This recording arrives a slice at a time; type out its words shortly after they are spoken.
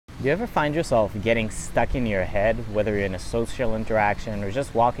Do you ever find yourself getting stuck in your head, whether you're in a social interaction or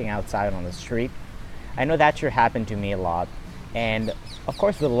just walking outside on the street? I know that sure happened to me a lot. And of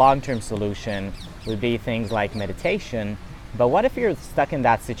course, the long-term solution would be things like meditation. But what if you're stuck in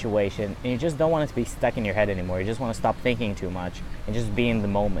that situation and you just don't want it to be stuck in your head anymore? You just want to stop thinking too much and just be in the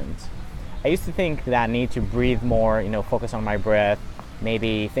moment. I used to think that I need to breathe more, focus on my breath,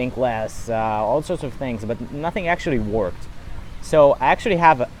 maybe think less, all sorts of things, but nothing actually worked. So I actually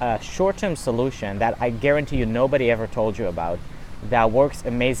have a short-term solution that I guarantee you nobody ever told you about that works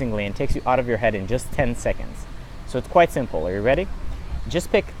amazingly and takes you out of your head in just 10 seconds. So it's quite simple. Are you ready?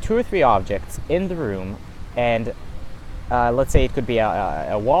 Just pick 2 or 3 objects in the room, and let's say it could be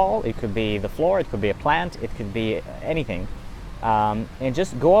a wall, it could be the floor, it could be a plant, it could be anything. And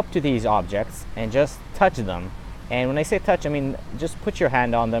just go up to these objects and just touch them. And when I say touch, I mean just put your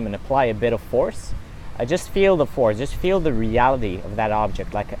hand on them and apply a bit of force. Just feel the force, just feel the reality of that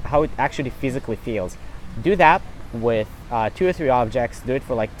object, like how it actually physically feels. Do that with 2 or 3 objects. Do it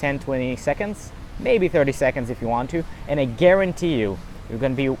for like 10-20 seconds, maybe 30 seconds if you want to, and I guarantee you're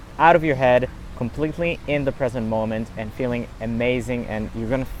going to be out of your head, completely in the present moment and feeling amazing, and you're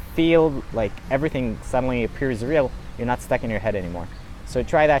going to feel like everything suddenly appears real. You're not stuck in your head anymore. So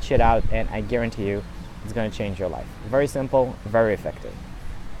try that shit out, and I guarantee you it's going to change your life. Very simple, very effective.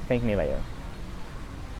 Thank me later.